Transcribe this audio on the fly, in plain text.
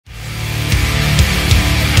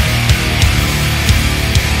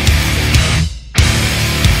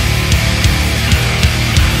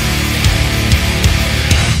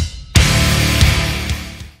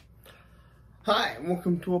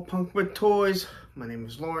welcome to A Punk with Toys. My name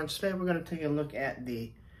is Lawrence. Today we're going to take a look at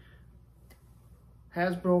the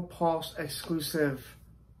Hasbro Pulse Exclusive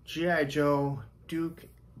G.I. Joe Duke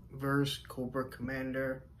vs. Cobra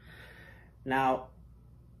Commander. Now,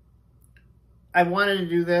 I wanted to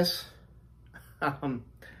do this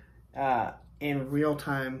in real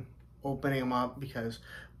time, opening them up, because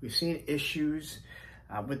we've seen issues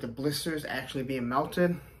with the blisters actually being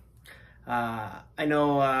melted. I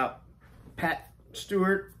know Pat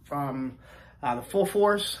Stewart from the Full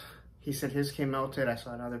Force, he said his came melted. I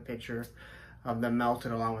saw another picture of them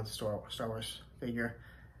melted along with the Star Wars figure.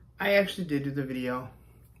 I actually did do the video.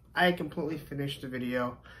 I completely finished the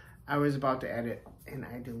video. I was about to edit and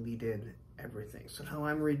I deleted everything. So now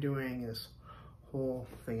I'm redoing this whole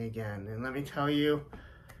thing again. And let me tell you,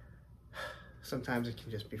 sometimes it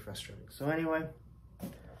can just be frustrating. So anyway,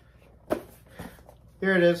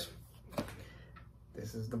 here it is.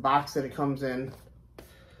 This is the box that it comes in.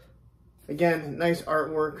 Again, nice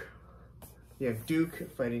artwork. You have Duke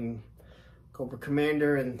fighting Cobra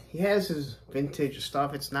Commander, and he has his vintage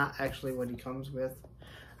stuff. It's not actually what he comes with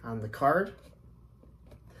on the card.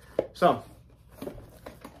 So,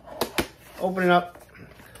 open it up.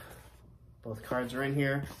 Both cards are in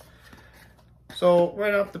here. So,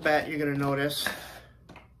 right off the bat, you're going to notice,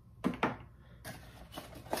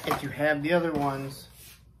 if you have the other ones,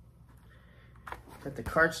 that the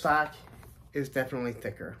cardstock is definitely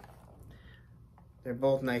thicker. They're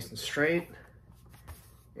both nice and straight.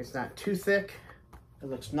 It's not too thick. It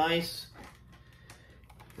looks nice.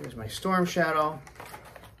 Here's my Storm Shadow.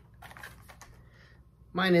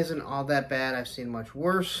 Mine isn't all that bad. I've seen much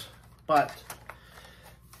worse, but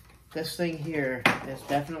this thing here is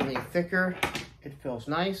definitely thicker. It feels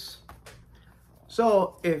nice.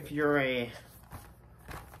 So if you're a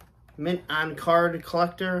mint on card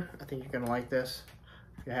collector, I think you're gonna like this.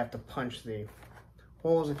 You have to punch the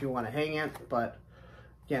holes if you want to hang it, but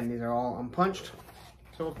again, these are all unpunched.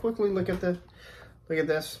 So we'll quickly look at this.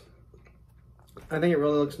 I think it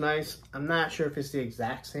really looks nice. I'm not sure if it's the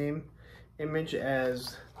exact same image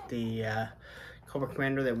as the Cobra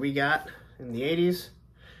Commander that we got in the 80s.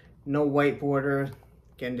 No white border,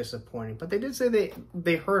 again, disappointing. But they did say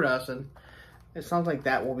they heard us, and it sounds like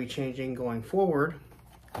that will be changing going forward.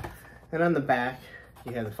 And on the back,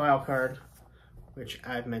 you have the file card, which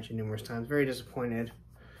I've mentioned numerous times. Very disappointed.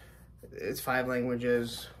 It's 5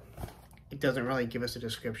 languages. It doesn't really give us a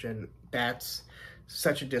description. That's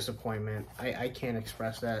such a disappointment. I can't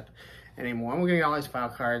express that anymore. I'm getting all these file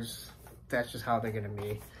cards. That's just how they're going to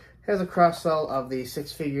be. Here's a cross-sell of the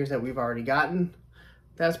 6 figures that we've already gotten.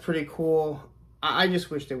 That's pretty cool. I just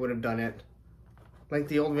wish they would have done it like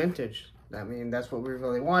the old vintage. I mean, that's what we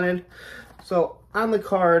really wanted. So on the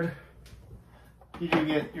card, you do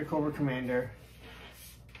get your Cobra Commander,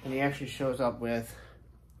 and he actually shows up with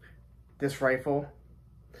this rifle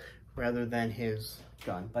rather than his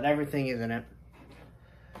gun, but everything is in it.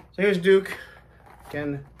 So here's Duke.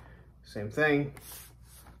 Again, same thing.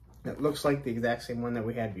 It looks like the exact same one that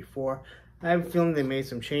we had before. I have a feeling they made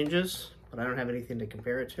some changes, but I don't have anything to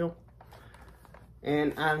compare it to.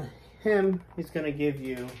 And on him, he's going to give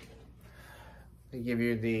you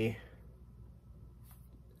the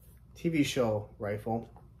TV show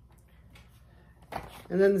rifle.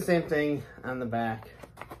 And then the same thing on the back.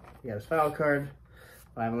 You got his file card,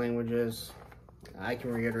 5 languages. I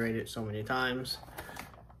can reiterate it so many times.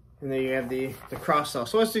 And then you have the cross-sell.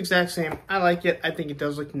 So it's the exact same. I like it. I think it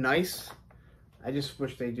does look nice. I just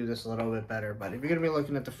wish they do this a little bit better. But if you're going to be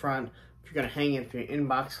looking at the front, if you're going to hang it, if you're an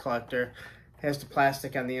in-box collector, it has the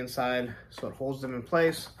plastic on the inside so it holds them in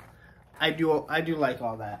place. I do like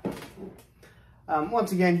all that.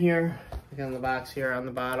 Once again here, again on the box here on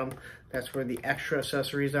the bottom, that's where the extra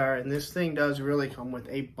accessories are. And this thing does really come with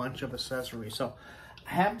a bunch of accessories. So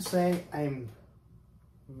I have to say I'm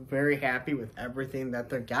very happy with everything that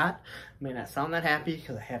they got. I may not sound that happy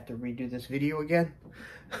because I have to redo this video again.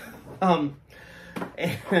 And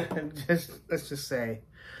let's just say,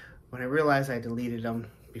 when I realized I deleted them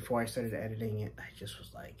before I started editing it, I just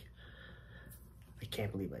was like, I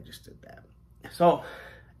can't believe I just did that. So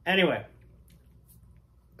anyway,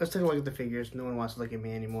 let's take a look at the figures. No one wants to look at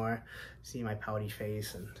me anymore, see my pouty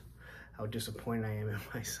face and how disappointed I am in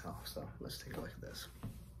myself. So let's take a look at this.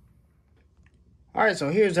 All right, so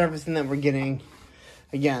here's everything that we're getting.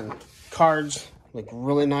 Again, cards look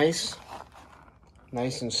really nice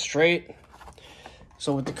and straight.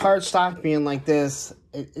 So with the card stock being like this,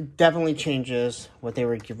 it definitely changes what they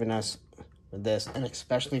were giving us with this, and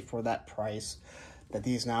especially for that price that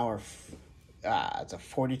these now are. It's a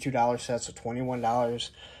 $42 set, so $21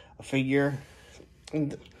 a figure.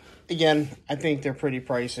 And again, I think they're pretty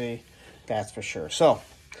pricey. That's for sure. So,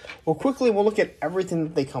 we'll look at everything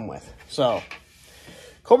that they come with. So,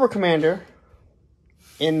 Cobra Commander,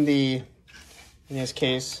 in this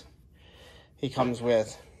case, he comes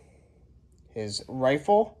with his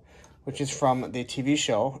rifle, which is from the TV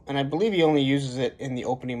show, and I believe he only uses it in the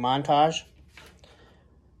opening montage.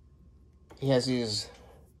 He has these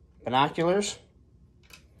binoculars,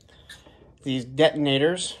 these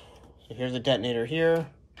detonators. So here's a detonator here,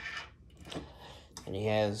 and he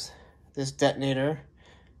has this detonator.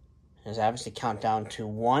 There's obviously countdown to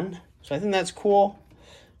 1, so I think that's cool.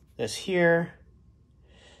 This here,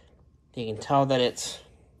 you can tell that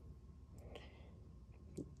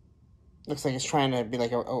looks like it's trying to be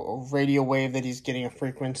like a radio wave that he's getting a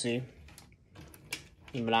frequency.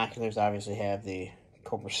 The binoculars obviously have the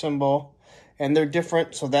Cobra symbol, and they're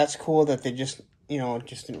different, so that's cool that they just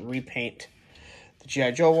didn't repaint the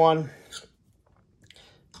G.I. Joe one.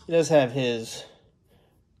 He does have his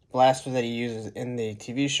blaster that he uses in the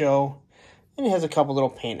TV show, and he has a couple little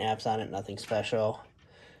paint apps on it, nothing special.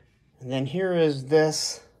 And then here is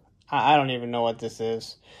this. I don't even know what this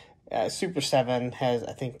is. Super 7 has,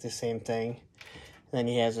 I think, the same thing. And then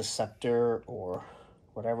he has a scepter or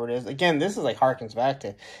whatever it is. Again, this is like harkens back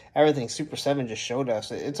to everything Super 7 just showed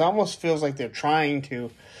us. It almost feels like they're trying to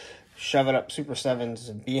shove it up Super 7's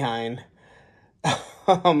behind.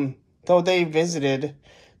 Though they visited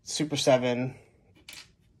Super 7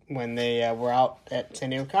 when they were out at San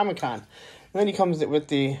Diego Comic-Con. And then he comes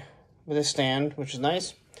with a stand, which is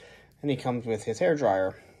nice. And he comes with his hair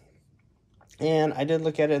dryer. And I did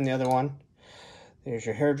look at it in the other one. There's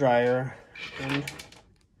your hair dryer. And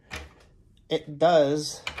it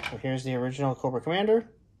does, well, here's the original Cobra Commander.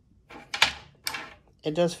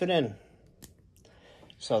 It does fit in.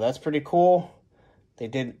 So that's pretty cool. They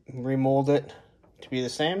did remold it to be the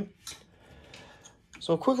same.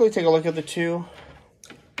 So quickly take a look at the two.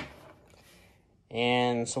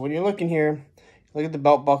 And so when you're looking here, look at the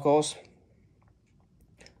belt buckles.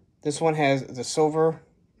 This one has the silver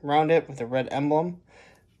around it with a red emblem.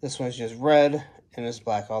 This one's just red and it's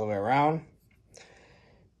black all the way around.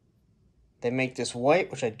 They make this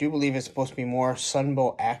white, which I do believe is supposed to be more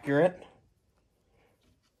Sunbow accurate.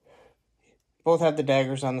 Both have the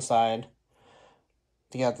daggers on the side.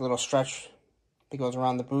 They got the little stretch that goes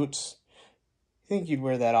around the boots. I think you'd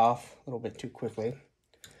wear that off a little bit too quickly.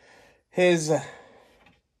 His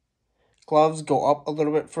gloves go up a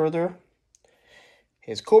little bit further.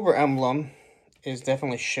 His Cobra emblem is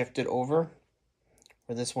definitely shifted over.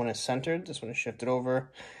 Where this one is centered, this one is shifted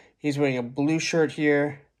over. He's wearing a blue shirt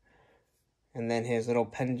here. And then his little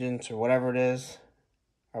pendants or whatever it is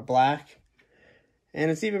are black. And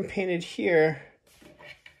it's even painted here.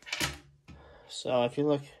 So if you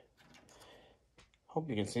look, hope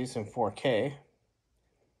you can see some 4K.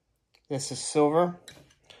 This is silver.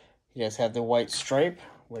 He does have the white stripe,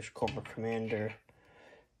 which Cobra Commander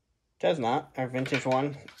does not, our vintage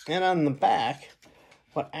one. And on the back,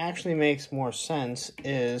 what actually makes more sense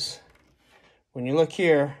is when you look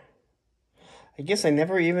here, I guess I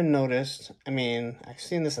never even noticed. I mean, I've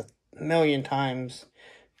seen this a million times,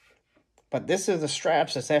 but this is the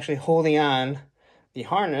straps that's actually holding on the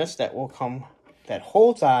harness that will come, that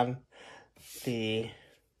holds on the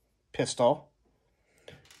pistol.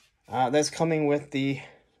 That's coming with the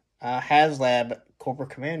HasLab Cobra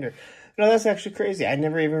Commander. No, that's actually crazy. I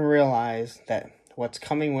never even realized that what's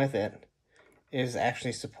coming with it is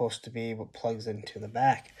actually supposed to be what plugs into the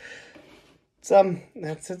back.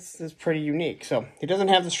 It's pretty unique. So he doesn't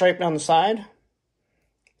have the stripe down the side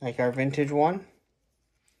like our vintage one.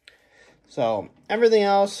 So everything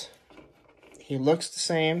else, he looks the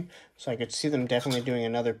same. So I could see them definitely doing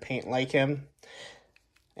another paint like him.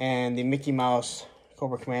 And the Mickey Mouse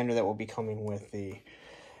Cobra Commander that will be coming with the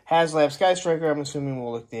HasLab Sky Striker, I'm assuming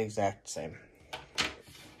will look the exact same.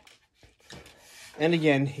 And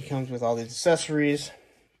again, he comes with all these accessories.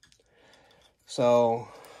 So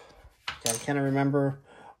I kind of remember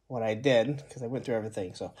what I did because I went through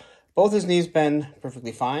everything. So both his knees bend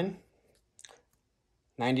perfectly fine.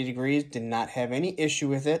 90 degrees, did not have any issue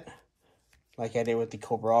with it like I did with the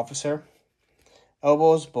Cobra Officer.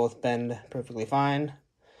 Elbows both bend perfectly fine.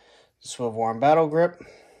 Swivel arm battle grip.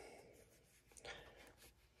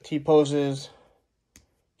 T-poses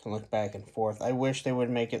can look back and forth. I wish they would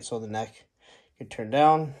make it so the neck could turn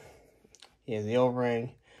down. He has the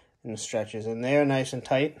O-ring and the stretches, and they are nice and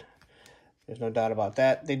tight. There's no doubt about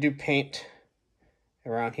that. They do paint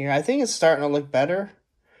around here. I think it's starting to look better.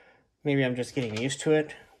 Maybe I'm just getting used to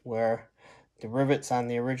it, where the rivets on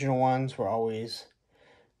the original ones were always,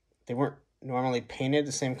 they weren't normally painted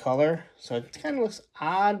the same color. So it kind of looks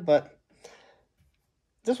odd, but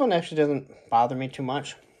this one actually doesn't bother me too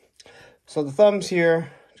much. So the thumbs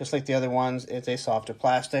here, just like the other ones, it's a softer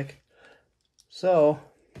plastic. So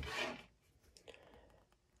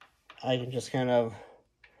I can just kind of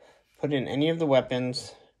put in any of the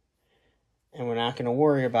weapons, and we're not going to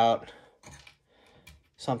worry about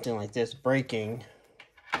something like this breaking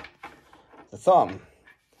the thumb.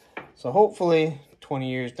 So hopefully 20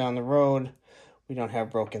 years down the road, we don't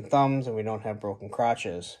have broken thumbs and we don't have broken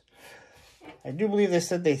crotches. I do believe they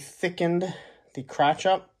said they thickened the crotch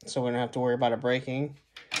up, so we don't have to worry about it breaking.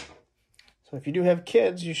 So if you do have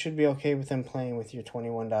kids, you should be okay with them playing with your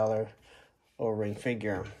 $21 O-Ring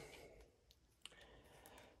figure.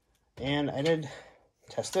 And I did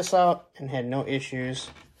test this out and had no issues.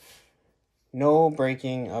 No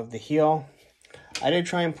breaking of the heel. I did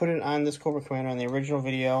try and put it on this Cobra Commander on the original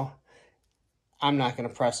video. I'm not going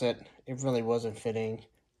to press it. It really wasn't fitting.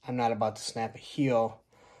 I'm not about to snap a heel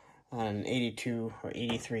on an 82 or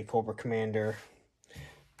 83 Cobra Commander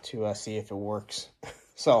to see if it works.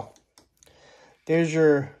 So, there's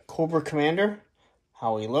your Cobra Commander,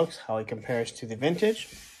 how he looks, how he compares to the vintage.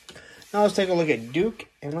 Now let's take a look at Duke,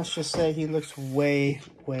 and let's just say he looks way,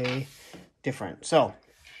 way different. So,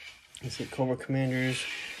 let's get Cobra Commander's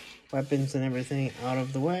weapons and everything out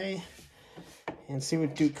of the way, and see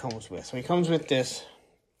what Duke comes with. So he comes with this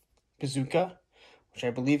bazooka, which I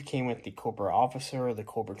believe came with the Cobra Officer or the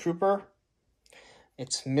Cobra Trooper.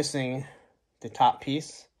 It's missing the top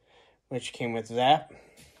piece, which came with Zap.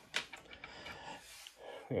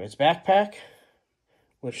 We have his backpack,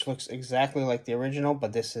 which looks exactly like the original,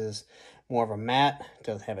 but this is more of a matte. It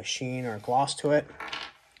doesn't have a sheen or a gloss to it.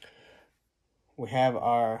 We have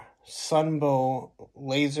our Sunbow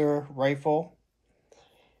laser rifle.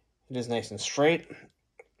 It is nice and straight.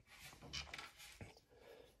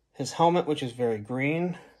 His helmet, which is very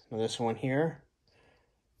green. Now this one here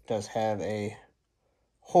does have a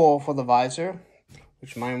hole for the visor,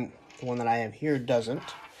 which mine, the one that I have here, doesn't.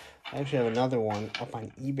 I actually have another one up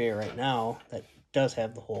on eBay right now that does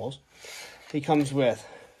have the holes. He comes with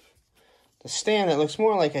the stand that looks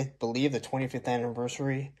more like, I believe, the 25th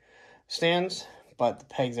anniversary stands, but the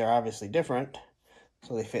pegs are obviously different,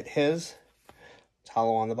 so they fit his. It's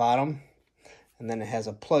hollow on the bottom, and then it has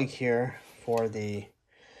a plug here for the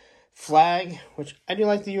flag, which I do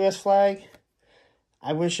like the U.S. flag.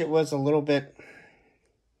 I wish it was a little bit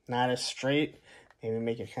not as straight. Maybe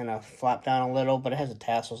make it kind of flop down a little, but it has the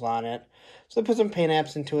tassels on it. So they put some paint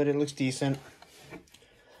apps into it. It looks decent.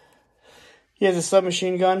 He has a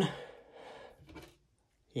submachine gun.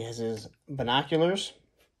 He has his binoculars.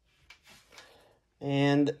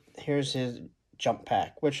 And here's his jump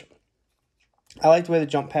pack, which I like the way the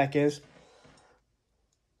jump pack is.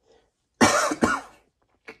 I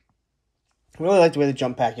really like the way the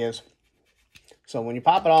jump pack is. So when you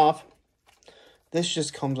pop it off, this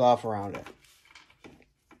just comes off around it.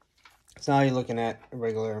 So now you're looking at a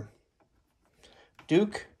regular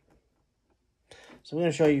Duke. So I'm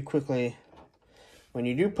going to show you quickly, when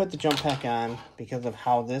you do put the jump pack on, because of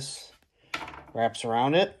how this wraps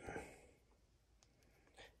around it,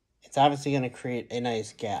 it's obviously going to create a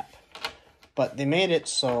nice gap. But they made it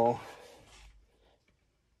so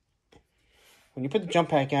when you put the jump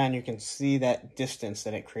pack on, you can see that distance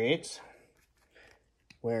that it creates,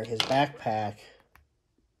 where his backpack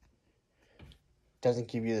doesn't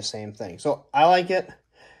give you the same thing. So I like it.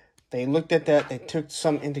 They looked at that. They took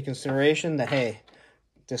some into consideration that, hey,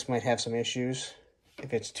 this might have some issues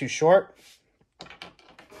if it's too short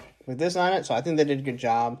with this on it. So I think they did a good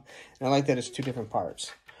job. And I like that it's two different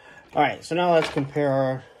parts. All right, so now let's compare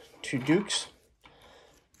our two Dukes.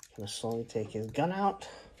 I'm going to slowly take his gun out.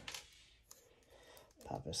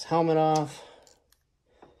 Pop his helmet off.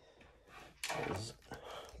 His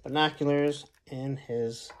binoculars and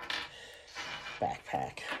his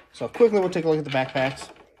backpack. So quickly we'll take a look at the backpacks.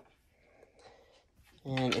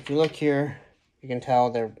 And if you look here, you can tell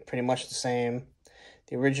they're pretty much the same.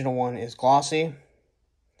 The original one is glossy.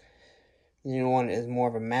 The new one is more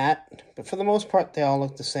of a matte. But for the most part, they all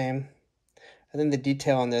look the same. I think the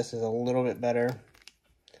detail on this is a little bit better.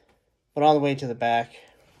 But all the way to the back,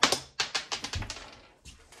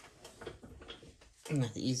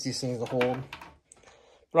 not the easiest thing to hold.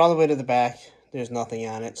 But all the way to the back, there's nothing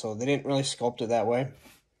on it. So they didn't really sculpt it that way.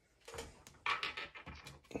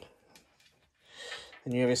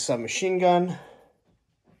 And you have a submachine gun.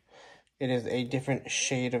 It is a different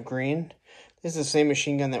shade of green. This is the same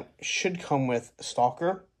machine gun that should come with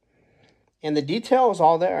Stalker. And the detail is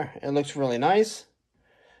all there. It looks really nice.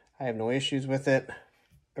 I have no issues with it.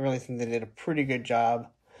 I really think they did a pretty good job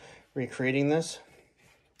recreating this.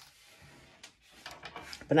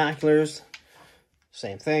 Binoculars,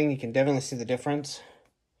 same thing. You can definitely see the difference.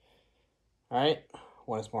 All right,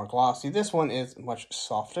 one is more glossy. This one is much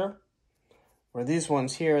softer. Where these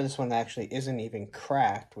ones here, this one actually isn't even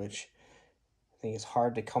cracked, which I think is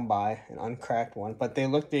hard to come by, an uncracked one. But they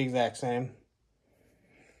look the exact same.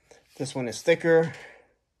 This one is thicker,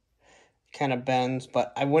 kind of bends,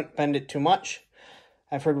 but I wouldn't bend it too much.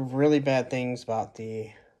 I've heard really bad things about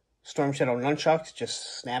the Storm Shadow nunchucks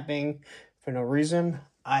just snapping for no reason.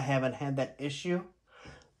 I haven't had that issue,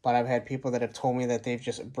 but I've had people that have told me that they've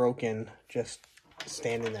just broken just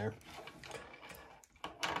standing there.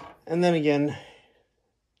 And then again,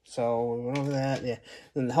 so we went over that, yeah.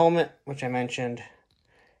 Then the helmet, which I mentioned,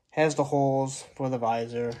 has the holes for the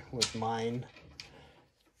visor, which mine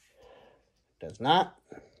does not.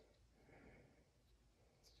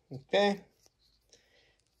 Okay.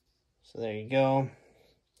 So there you go.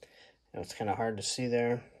 Now it's kind of hard to see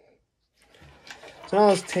there. So now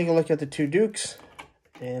let's take a look at the two Dukes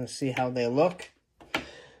and see how they look.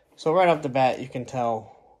 So right off the bat, you can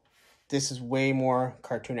tell this is way more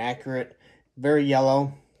cartoon accurate. Very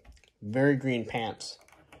yellow, very green pants.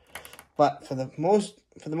 But for the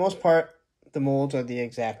most part, the molds are the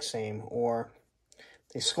exact same, or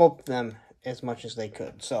they sculpt them as much as they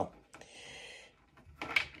could. So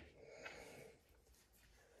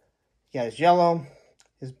he has yellow,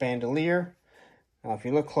 his bandolier. Now if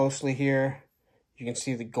you look closely here, you can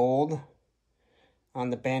see the gold on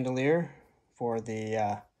the bandolier for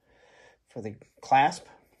the clasp.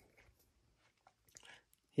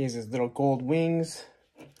 He has his little gold wings,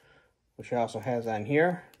 which he also has on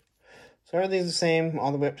here. So everything's the same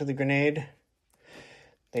all the way up to the grenade.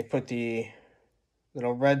 They put the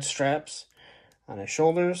little red straps on his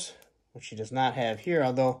shoulders, which he does not have here,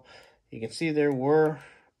 although you can see there were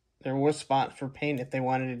spots for paint if they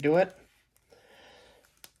wanted to do it.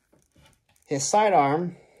 His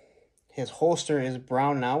sidearm, his holster is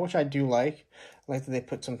brown now, which I do like. I like that they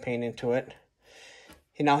put some paint into it.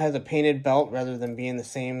 He now has a painted belt rather than being the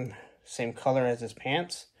same color as his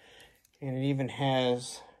pants. And it even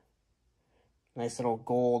has a nice little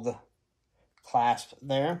gold clasp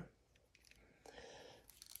there.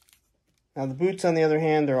 Now the boots, on the other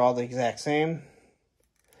hand, are all the exact same.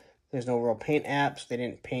 There's no real paint apps. They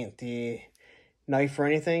didn't paint the knife or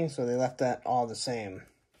anything, so they left that all the same.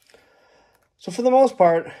 So for the most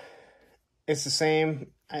part, it's the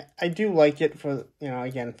same. I do like it for,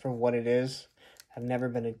 again, for what it is. I've never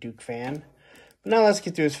been a Duke fan. But now let's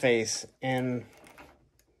get to his face. And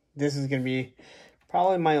this is going to be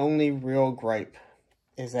probably my only real gripe,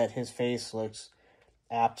 is that his face looks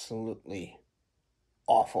absolutely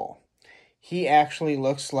awful. He actually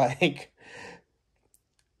looks like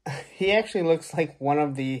one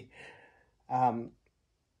of the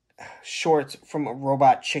shorts from a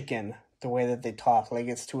Robot Chicken, the way that they talk, like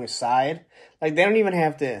it's to his side. Like they don't even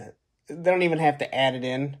have to add it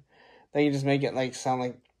in. They can just make it like sound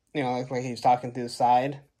like, like he's talking through the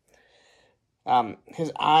side.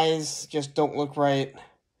 His eyes just don't look right.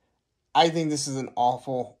 I think this is an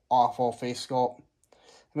awful, awful face sculpt.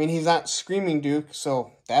 I mean, he's not screaming Duke,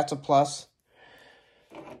 so that's a plus.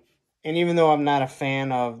 And even though I'm not a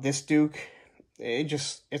fan of this Duke,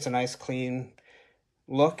 it's a nice, clean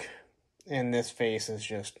look. And this face is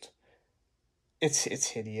just, it's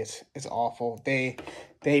hideous. It's awful. They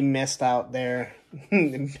missed out there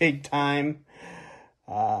big time.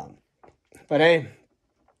 But hey,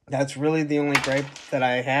 that's really the only gripe that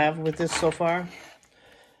I have with this so far.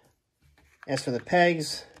 As for the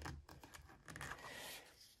pegs,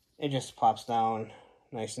 it just pops down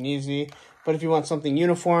nice and easy. But if you want something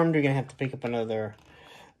uniformed, you're going to have to pick up another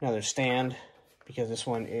stand, because this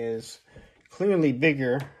one is clearly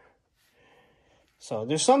bigger. So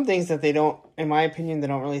there's some things that they don't, in my opinion, they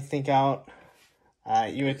don't really think out.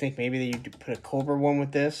 You would think maybe that you'd put a Cobra one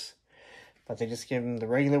with this, but they just give them the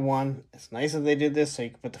regular one. It's nice that they did this so you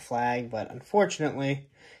can put the flag, but unfortunately,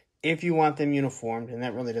 if you want them uniformed, and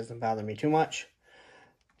that really doesn't bother me too much,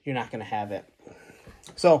 you're not going to have it.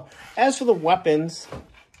 So as for the weapons,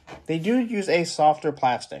 they do use a softer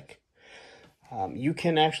plastic. You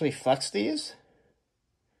can actually flex these,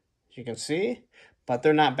 as you can see, but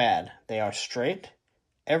they're not bad. They are straight.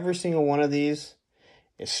 Every single one of these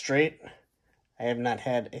is straight. I have not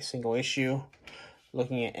had a single issue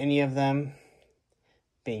looking at any of them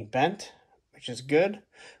being bent, which is good,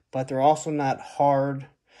 but they're also not hard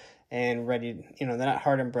and ready. They're not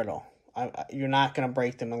hard and brittle. You're not going to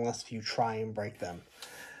break them unless you try and break them.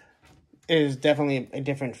 It is definitely a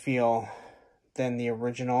different feel than the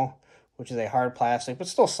original, which is a hard plastic, but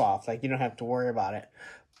still soft. Like, you don't have to worry about it.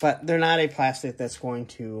 But they're not a plastic that's going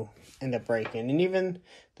to end up breaking. And even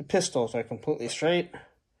the pistols are completely straight.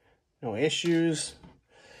 No issues.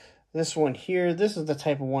 This one here, this is the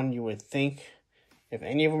type of one you would think if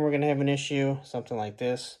any of them were going to have an issue, something like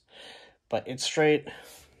this. But it's straight.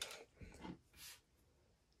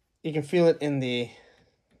 You can feel it in the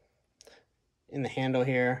handle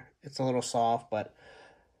here. It's a little soft, but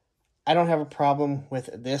I don't have a problem with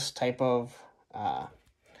this type of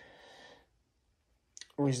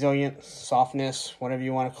resilient softness, whatever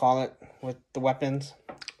you want to call it, with the weapons.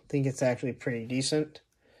 I think it's actually pretty decent.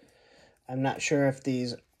 I'm not sure if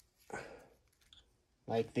these,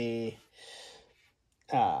 like the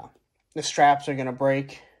straps are gonna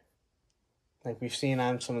break, like we've seen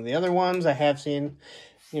on some of the other ones. I have seen,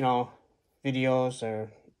 you know, videos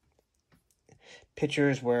or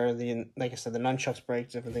pictures where like I said, the nunchucks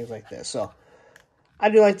break, different things like this. So I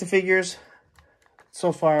do like the figures.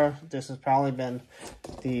 So far, this has probably been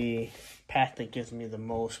the pack that gives me the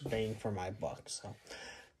most bang for my buck. So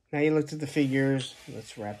now you looked at the figures,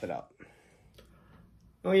 let's wrap it up.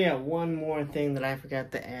 Oh yeah, one more thing that I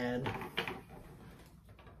forgot to add.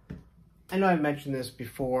 I know I've mentioned this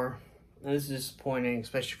before, and this is disappointing,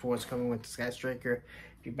 especially for what's coming with the Sky Striker,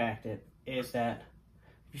 if you backed it, is that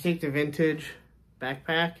if you take the vintage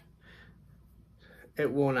backpack,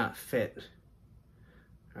 it will not fit.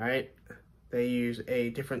 Alright? They use a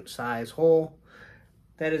different size hole.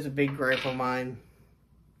 That is a big gripe of mine.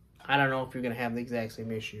 I don't know if you're going to have the exact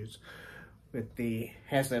same issues with the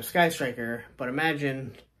Hasbro Sky Striker, but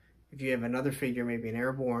imagine if you have another figure, maybe an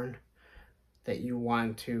Airborne, that you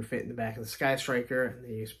want to fit in the back of the Sky Striker, and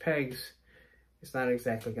they use pegs. It's not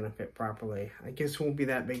exactly going to fit properly. I guess it won't be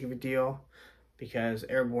that big of a deal, because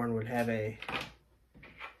Airborne would have a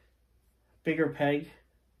bigger peg,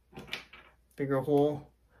 bigger hole,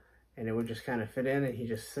 and it would just kind of fit in, and he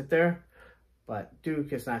just sit there. But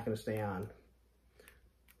Duke is not going to stay on.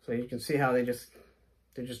 So you can see how they're just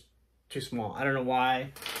too small. I don't know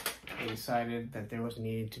why they decided that there was a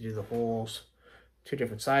need to do the holes 2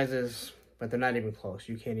 different sizes, but they're not even close.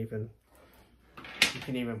 You can even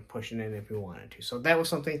push it in if you wanted to. So that was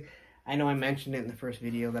something, I know I mentioned it in the first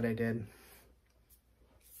video that I did.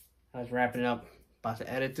 I was wrapping it up, about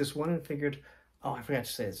to edit this one, and figured, oh, I forgot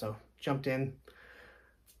to say it. So jumped in.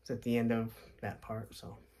 It's at the end of that part.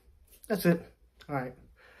 So that's it. All right,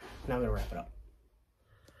 now I'm gonna wrap it up.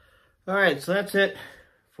 All right, so that's it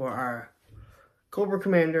for our Cobra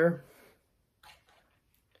Commander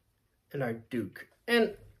and our Duke.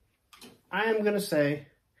 And I am going to say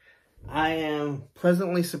I am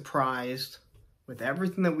pleasantly surprised with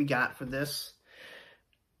everything that we got for this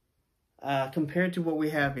compared to what we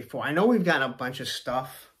have before. I know we've gotten a bunch of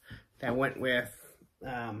stuff that went with,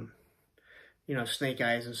 you know, Snake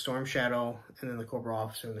Eyes and Storm Shadow, and then the Cobra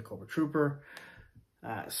Officer and the Cobra Trooper.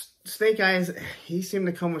 Snake Eyes, he seemed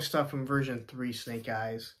to come with stuff from version 3 Snake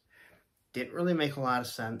Eyes. Didn't really make a lot of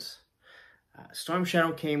sense. Storm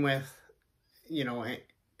Shadow came with, you know,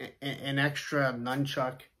 an extra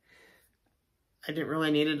nunchuck. I didn't really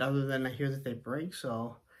need it, other than I hear that they break,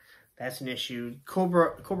 so that's an issue.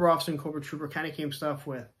 Cobra Officer and Cobra Trooper kind of came stuff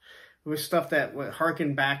with stuff that would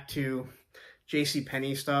harken back to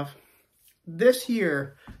JCPenney stuff. This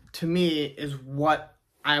here, to me, is what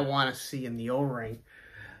I want to see in the O-Ring,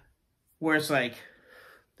 where it's like,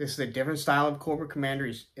 this is a different style of Cobra Commander.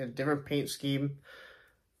 He's in a different paint scheme.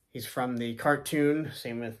 He's from the cartoon,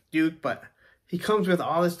 same with Duke, but he comes with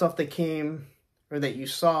all this stuff that came, or that you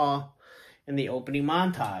saw in the opening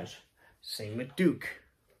montage. Same with Duke.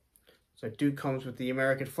 So Duke comes with the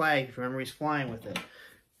American flag. If you remember, he's flying with it.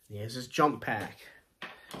 He has his jump pack.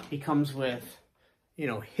 He comes with, you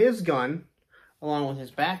know, his gun, along with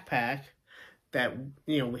his backpack that,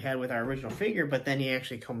 you know, we had with our original figure, but then he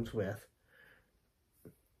actually comes with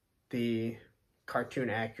the cartoon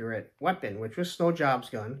accurate weapon, which was Snow Job's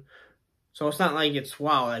gun. So it's not like it's,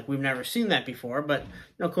 wow, like we've never seen that before, but, you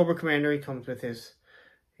know, Cobra Commander, he comes with his,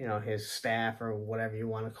 you know, his staff, or whatever you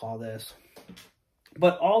want to call this.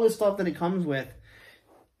 But all this stuff that it comes with,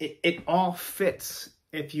 it all fits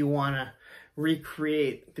if you want to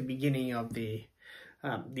recreate the beginning of the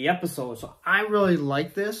episode. So I really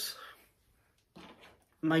like this.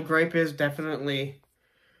 My gripe is definitely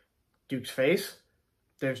Duke's face.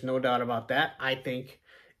 There's no doubt about that. I think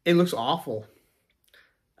it looks awful.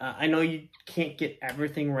 I know you can't get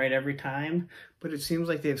everything right every time, but it seems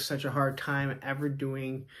like they have such a hard time ever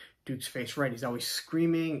doing Duke's face right. He's always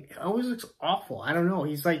screaming. It always looks awful. I don't know.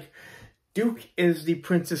 He's like, Duke is the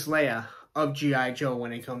Princess Leia of G.I. Joe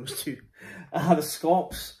when it comes to the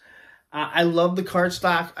sculpts. I love the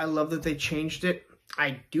cardstock. I love that they changed it.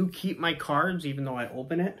 I do keep my cards, even though I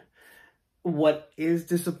open it. What is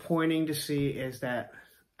disappointing to see is that,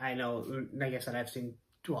 I know, like I said,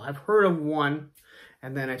 I've heard of one,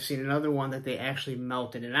 and then I've seen another one that they actually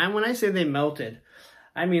melted. And when I say they melted,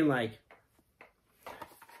 I mean like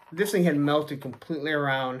this thing had melted completely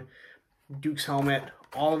around Duke's helmet.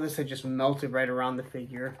 All of this had just melted right around the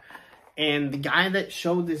figure. And the guy that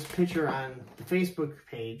showed this picture on the Facebook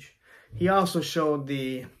page, he also showed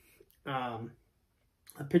the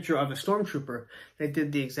a picture of a stormtrooper that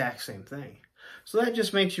did the exact same thing. So that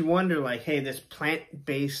just makes you wonder, like, hey, this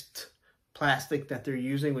plant-based plastic that they're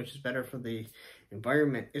using, which is better for the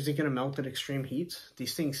environment, is it going to melt at extreme heats?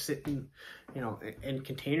 These things sit in, you know, in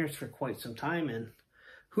containers for quite some time, and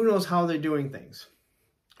who knows how they're doing things.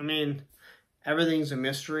 I mean, everything's a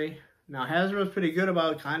mystery. Now, Hasbro's pretty good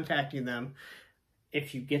about contacting them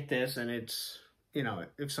if you get this and it's, you know,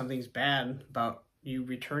 if something's bad, about you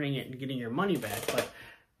returning it and getting your money back. But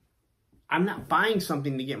I'm not buying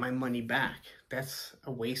something to get my money back. That's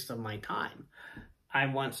a waste of my time. I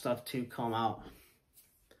want stuff to come out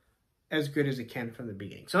as good as it can from the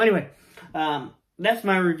beginning. So anyway, that's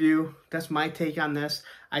my review. That's my take on this.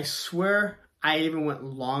 I swear I even went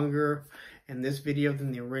longer in this video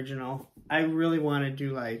than the original. I really want to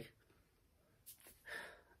do, like,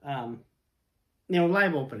 you know,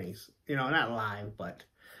 live openings. You know, not live, but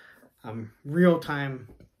real-time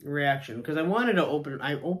reaction. Because I wanted to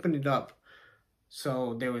I opened it up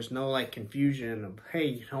so there was no, like, confusion of, hey,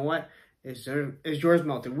 you know what? Is yours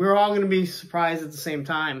melted? We're all going to be surprised at the same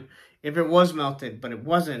time if it was melted, but it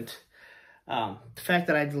wasn't. The fact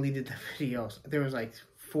that I deleted the videos, there was like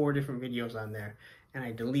 4 different videos on there, and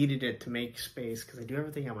I deleted it to make space because I do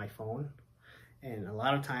everything on my phone. And a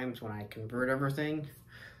lot of times when I convert everything,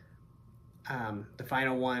 the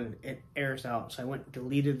final one, it airs out. So I went and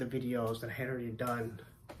deleted the videos that I had already done.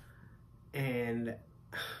 And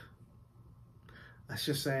let's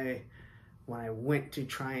just say, when I went to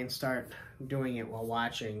try and start doing it while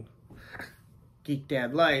watching Geek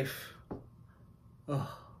Dad Life,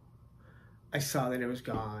 I saw that it was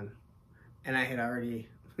gone, and I had already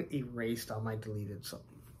erased all my deleted. So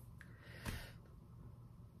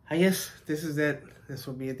I guess this is it. This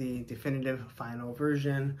will be the definitive final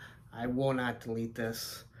version. I will not delete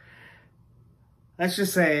this. Let's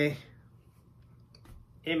just say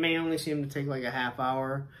it may only seem to take like a half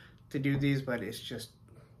hour to do these, but it's just,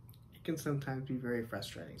 it can sometimes be very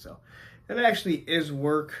frustrating. So it actually is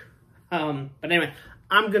work. But anyway,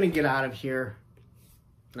 I'm going to get out of here.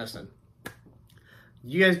 Listen,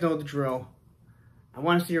 you guys know the drill. I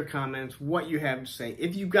want to see your comments, what you have to say.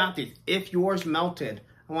 If you got these, if yours melted,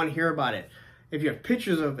 I want to hear about it. If you have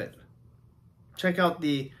pictures of it, check out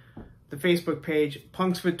the Facebook page,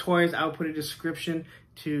 Punks with Toys. I'll put a description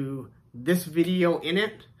to this video in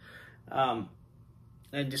it.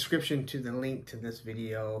 A description to the link to this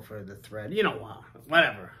video for the thread. You know,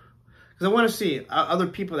 whatever. Because I want to see other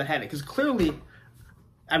people that had it. Because clearly,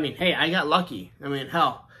 I mean, hey, I got lucky. I mean,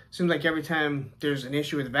 hell, seems like every time there's an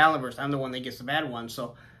issue with Valaverse, I'm the one that gets the bad one.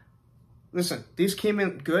 So, listen, these came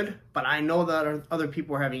in good, but I know that other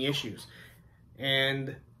people are having issues.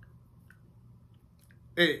 And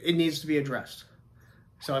it needs to be addressed.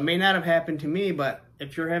 So it may not have happened to me, but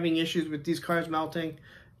if you're having issues with these cards melting,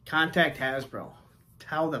 contact Hasbro.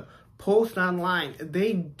 Tell them. Post online.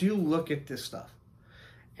 They do look at this stuff.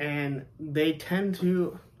 And they tend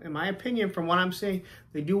to, in my opinion, from what I'm seeing,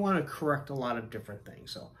 they do want to correct a lot of different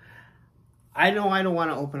things. So I know I don't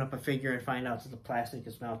want to open up a figure and find out that the plastic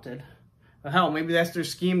is melted. Well, hell, maybe that's their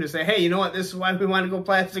scheme to say, hey, you know what? This is why we want to go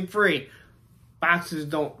plastic free. Boxes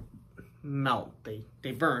don't melt.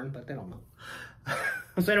 They burn, but they don't melt.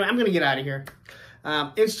 So anyway, I'm going to get out of here.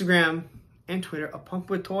 Instagram and Twitter, A Punk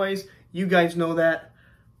with Toys. You guys know that.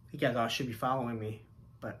 You guys all should be following me,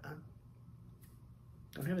 but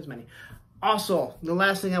don't have as many. Also, the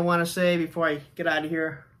last thing I want to say before I get out of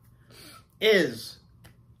here is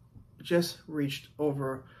just reached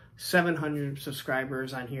over 700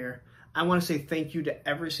 subscribers on here. I want to say thank you to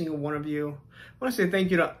every single one of you. I want to say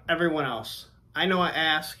thank you to everyone else. I know I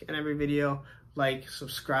ask in every video, like,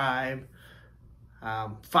 subscribe,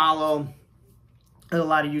 follow. There's a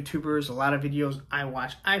lot of YouTubers, a lot of videos I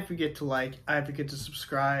watch. I forget to like, I forget to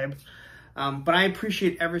subscribe. But I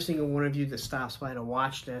appreciate every single one of you that stops by to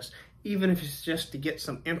watch this, even if it's just to get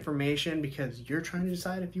some information because you're trying to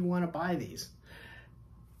decide if you want to buy these.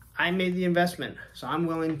 I made the investment, so I'm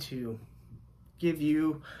willing to give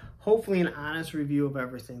you, hopefully, an honest review of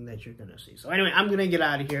everything that you're going to see. So anyway, I'm going to get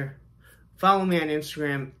out of here. Follow me on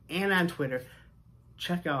Instagram and on Twitter.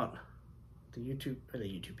 Check out the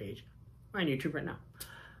YouTube page. I'm on YouTube right now.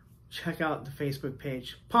 Check out the Facebook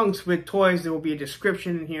page, Punks with Toys. There will be a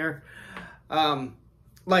description in here.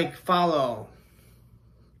 Like, follow,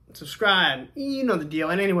 subscribe. You know the deal.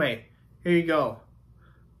 And anyway, here you go.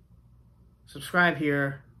 Subscribe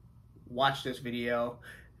here. Watch this video.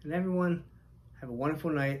 And everyone, have a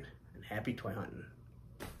wonderful night and happy toy hunting.